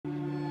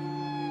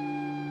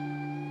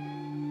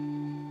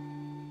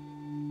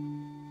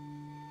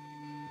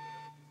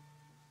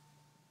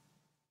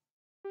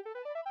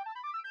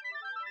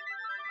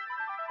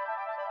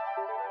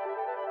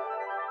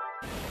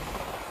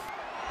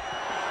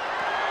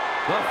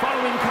The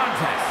following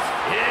contest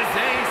is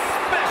a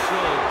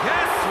special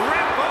guest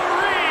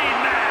referee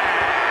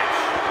match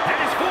and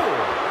is for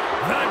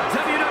the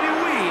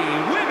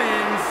WWE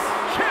Women's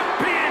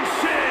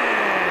Championship.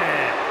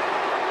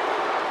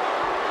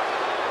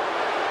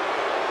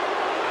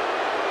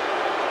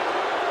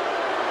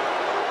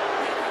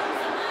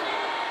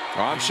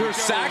 Oh, I'm sure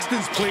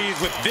Saxton's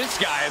pleased with this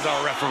guy as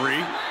our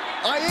referee.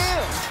 I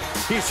am.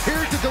 He's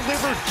here to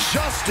deliver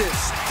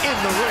justice in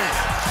the ring.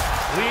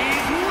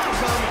 Please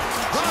welcome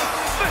the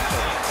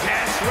special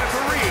guest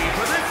referee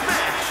for this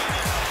match,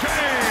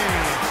 Shane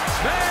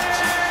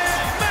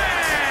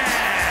McMahon.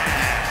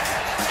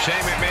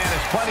 Shane McMahon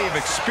has plenty of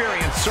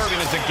experience serving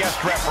as a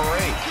guest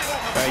referee,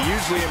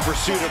 usually in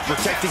pursuit of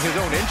protecting his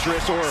own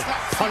interests or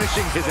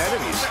punishing his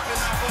enemies.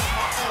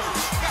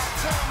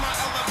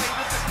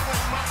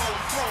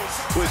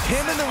 With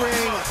him in the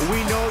ring,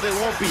 we know there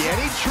won't be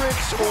any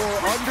tricks or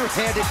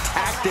underhanded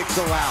tactics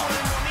allowed.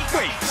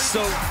 Wait,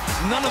 so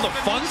none of the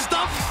fun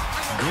stuff?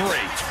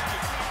 Great.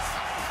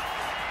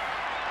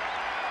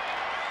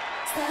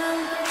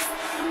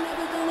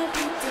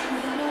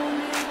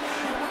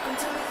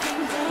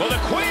 Well, the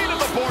queen of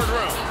the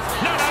boardroom,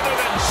 none other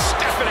than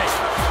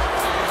Stephanie.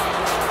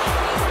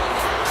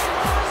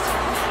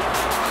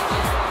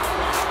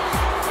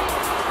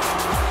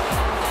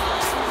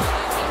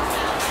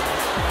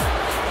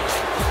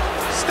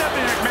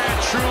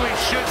 Truly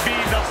should be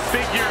the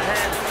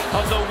figurehead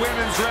of the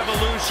women's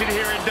revolution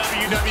here in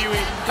WWE.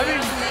 I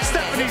mean,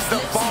 Stephanie's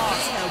the boss.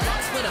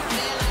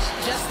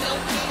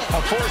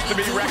 A force to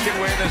be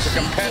reckoned with as a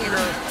competitor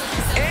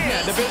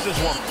and a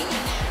businesswoman.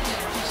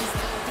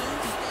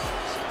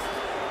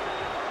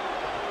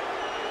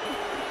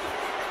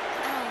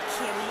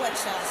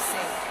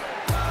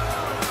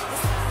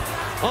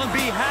 On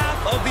behalf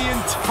of the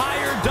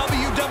entire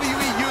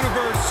WWE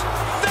Universe,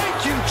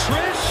 thank you,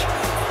 Trish.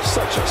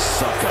 Such a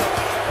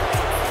suck-up.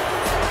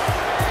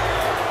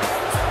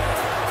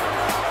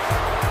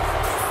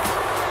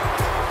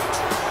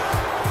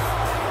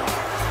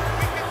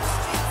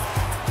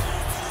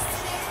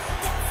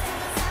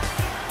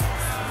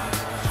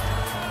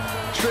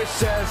 Trish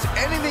says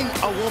anything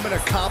a woman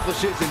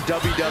accomplishes in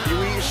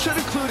WWE should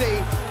include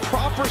a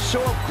proper show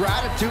of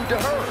gratitude to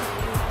her.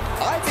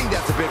 I think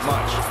that's a bit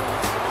much.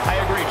 I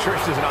agree,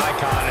 Trish is an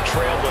icon, a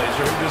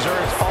trailblazer who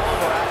deserves all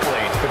of our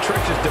accolades, but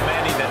Trish is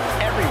demanding that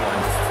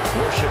everyone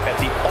worship at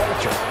the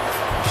altar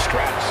of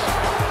Stratus.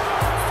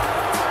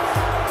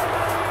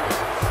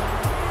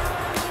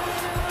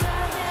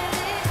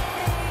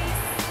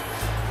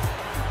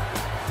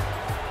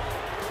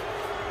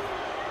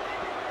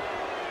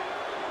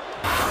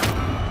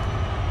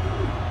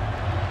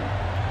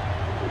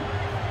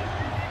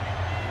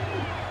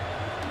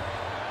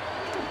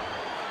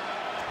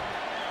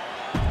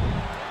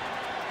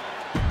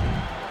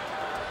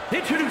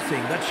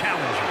 Introducing the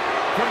challenger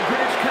from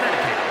Greenwich,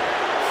 Connecticut,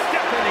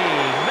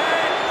 Stephanie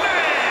McMahon.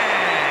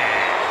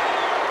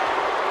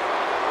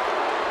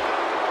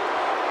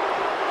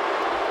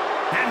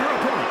 And her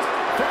opponent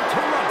from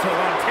Toronto,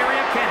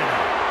 Ontario, Canada,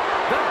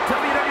 the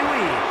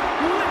WWE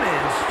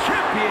Women's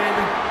Champion,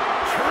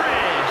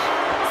 Trish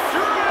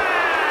Stratus.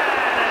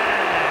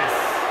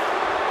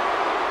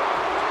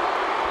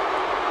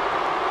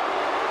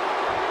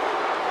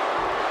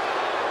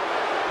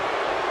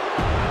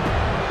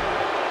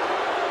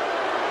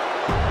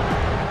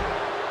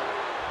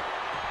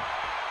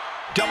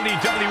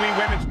 WWE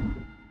Women's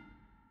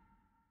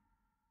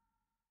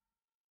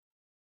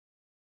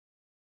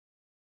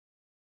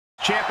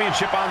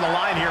Championship on the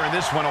line here in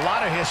this one. A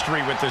lot of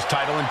history with this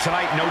title, and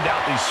tonight, no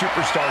doubt, these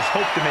superstars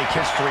hope to make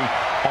history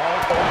all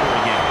over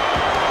again.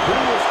 Who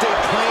will stay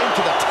claim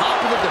to the top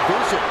of the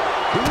division?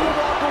 Who will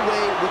walk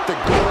away with the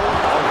gold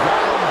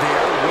around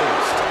their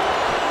waist?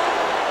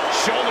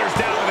 Shoulders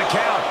down to the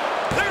count.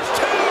 There's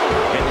two!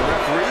 And the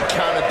referee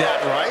counted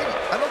that right.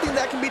 I don't think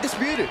that can be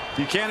disputed.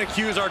 You can't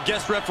accuse our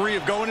guest referee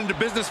of going into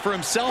business for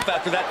himself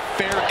after that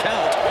fair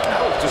count.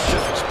 That was just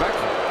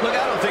disrespectful. Look,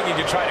 I don't think you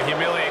can try to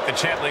humiliate the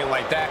champion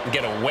like that and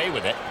get away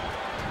with it.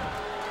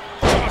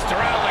 Tossed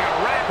around like a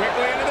rat,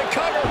 quickly into the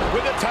cover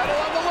with the title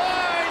on the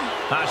line.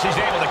 She's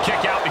able to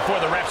kick out before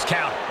the refs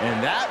count.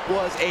 And that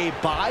was a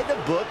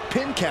by-the-book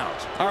pin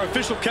count. Our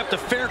official kept a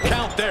fair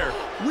count there,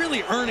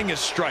 really earning his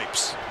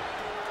stripes.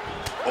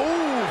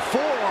 Ooh,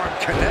 forearm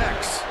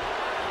connects.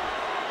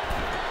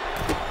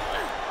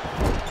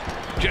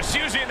 Just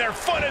using their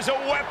foot as a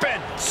weapon.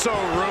 So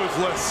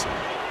ruthless.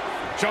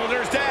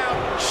 Shoulders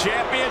down.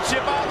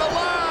 Championship on the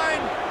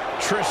line.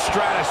 Trish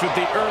Stratus with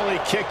the early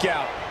kick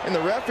out. And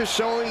the ref is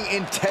showing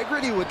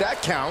integrity with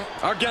that count.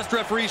 Our guest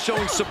referee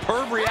showing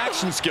superb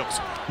reaction skills,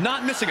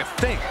 not missing a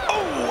thing.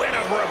 Oh, and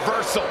a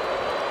reversal.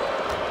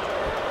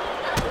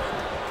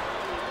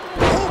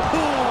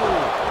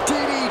 Ooh,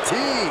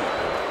 DDT.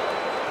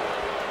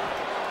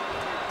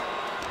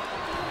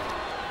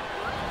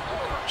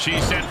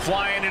 She's sent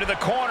flying into the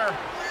corner.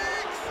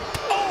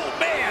 Oh,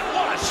 man,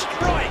 what a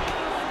strike.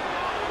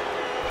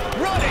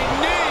 Running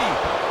knee.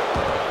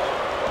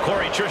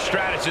 Corey Trish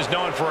Stratus is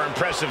known for her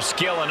impressive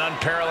skill and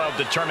unparalleled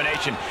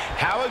determination.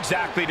 How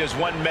exactly does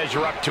one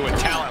measure up to a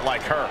talent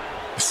like her?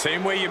 The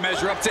same way you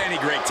measure up to any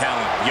great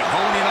talent. You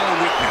hone in on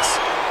a weakness.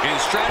 In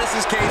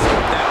Stratus's case,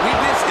 that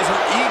weakness is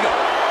her ego.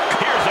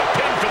 Here's a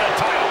pin for the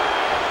title.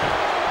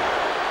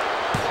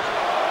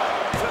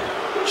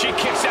 She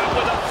kicks out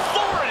with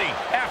authority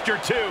after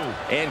 2.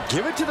 And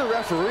give it to the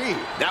referee.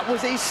 That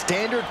was a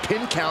standard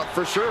pin count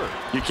for sure.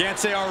 You can't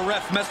say our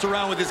ref messed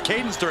around with his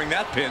cadence during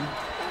that pin.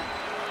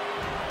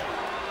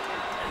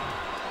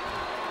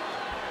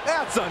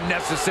 That's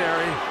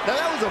unnecessary. Now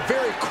that was a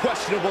very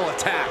questionable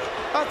attack.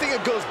 I think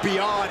it goes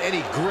beyond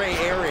any gray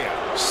area.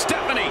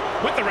 Stephanie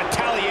with the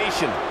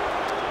retaliation.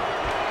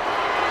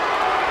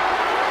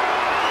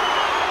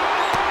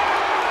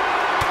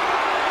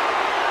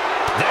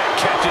 That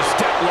catches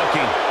Steph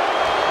looking.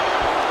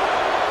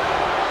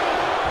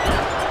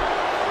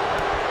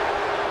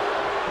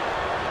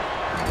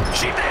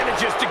 She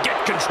manages to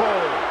get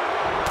control.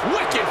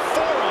 Wicked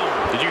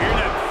forearm. Did you hear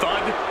that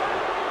thud?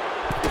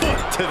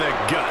 Foot to the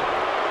gut.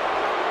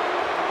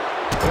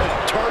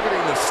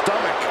 Targeting the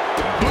stomach.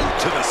 Boot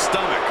to the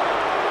stomach.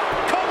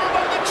 Cover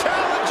by the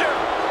challenger.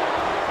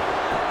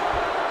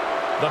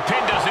 The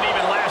pin doesn't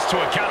even last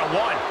to a count of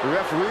 1. The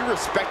referee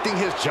respecting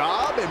his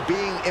job and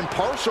being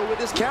impartial with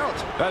his count.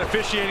 That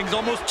officiating's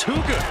almost too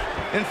good.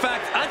 In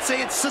fact, I'd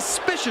say it's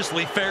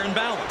suspiciously fair and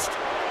balanced.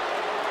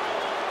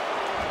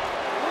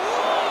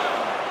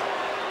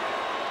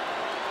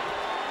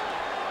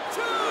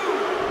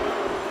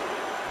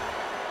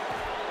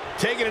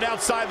 Taking it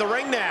outside the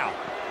ring now.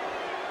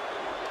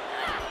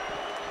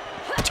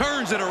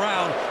 Turns it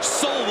around.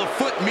 Sole of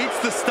foot meets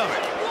the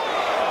stomach.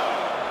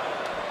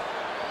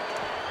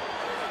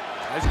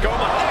 Let's go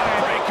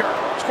behind. Breaker.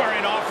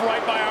 Squaring off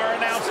right by our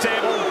announce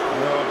table.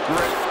 Oh,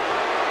 great.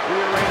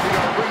 Rearranging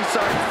our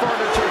ringside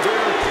furniture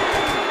here.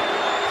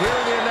 Here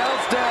in the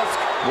announce desk.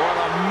 What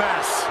a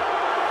mess.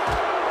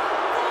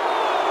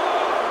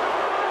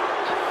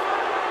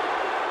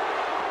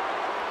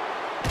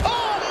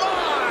 Oh,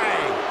 my!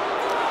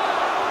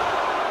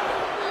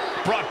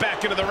 Brought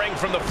back into the ring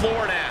from the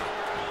floor now.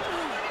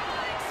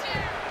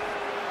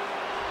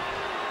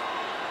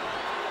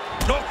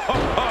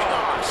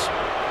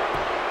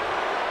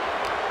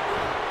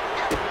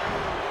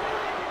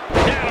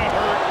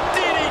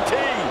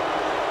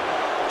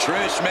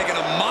 Trish making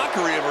a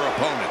mockery of her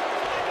opponent.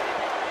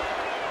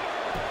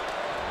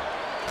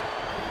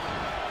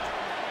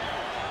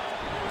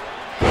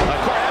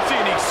 That's a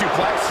unique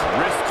suplex.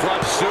 Wrist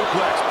clutch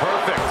suplex.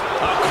 Perfect.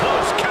 A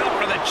close count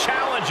for the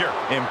challenger.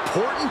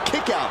 Important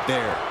kick out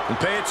there. And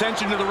pay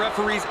attention to the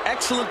referee's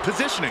excellent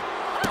positioning.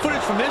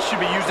 Footage from this should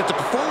be used at the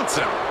Performance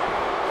Center.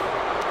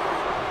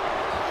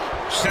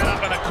 Set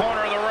up in the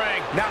corner of the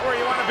ring. Not where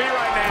you want to be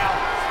right now.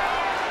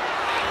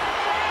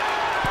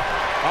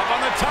 Up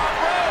on the top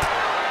rope.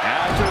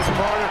 After this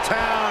part of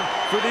town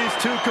for these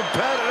two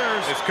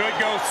competitors. This could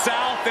go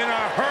south in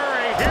a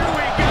hurry. Here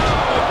we go.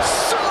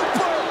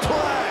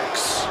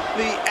 Superplex.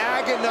 The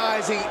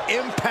agonizing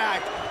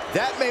impact.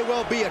 That may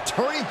well be a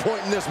turning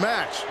point in this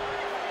match.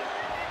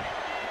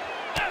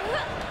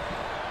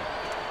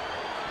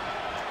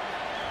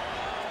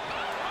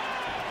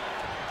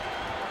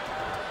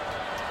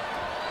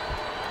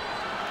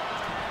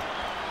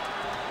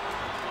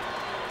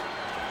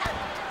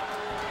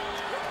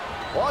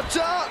 Watch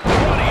out!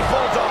 Running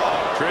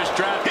bulldog. Trish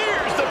Stratus.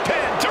 Here's the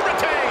pin to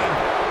retain.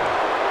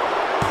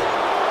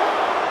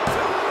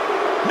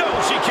 No,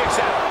 she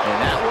kicks out.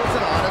 And that was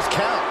an honest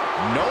count.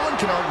 No one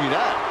can argue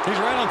that. He's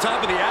right on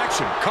top of the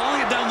action,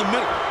 calling it down the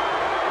middle.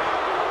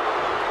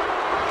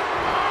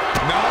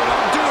 No,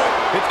 don't do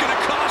it. It's going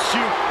to cost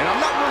you. And I'm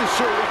not really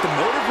sure what the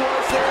motive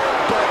was there,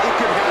 but it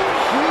could have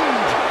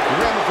huge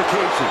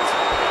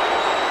ramifications.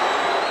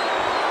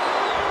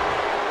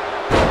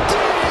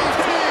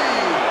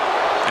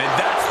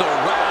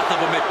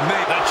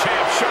 The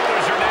champ's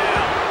shoulders are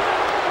down.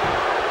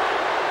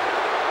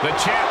 The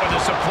champ with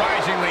a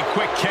surprisingly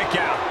quick kick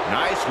out.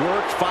 Nice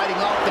work fighting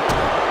off the...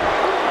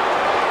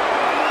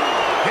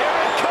 Here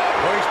it comes.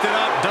 Hoisted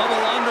up, double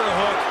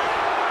underhook.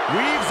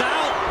 Weaves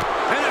out,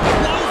 and a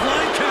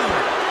clothesline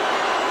counter.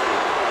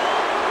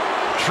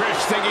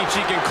 Trish thinking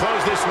she can close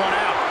this one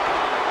out.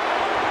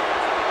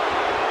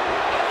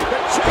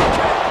 The champ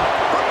kick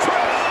for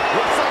Trish.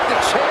 Looks like the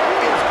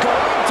champ is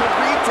going to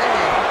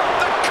retain.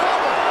 The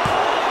cover.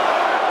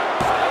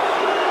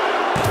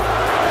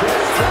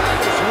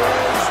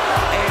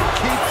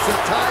 The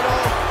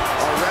title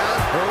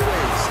around her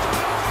waist.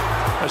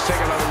 Let's take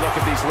another look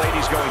at these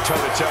ladies going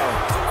toe-to-toe.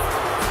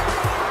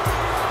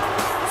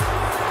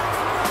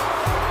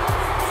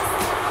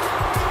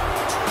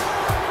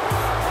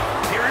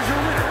 Here is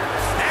your winner,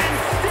 and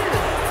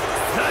still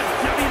the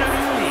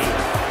WWE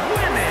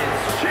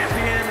Women's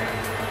Champion,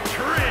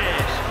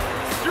 Trish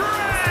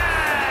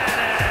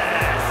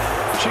Stratus.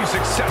 She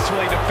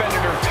successfully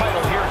defended her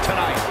title here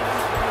tonight.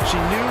 She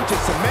knew to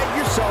cement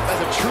yourself as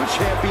a true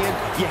champion,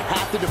 you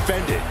have to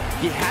defend it.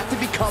 You have to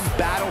become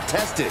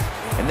battle-tested.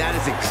 And that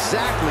is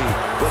exactly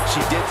what she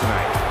did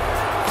tonight.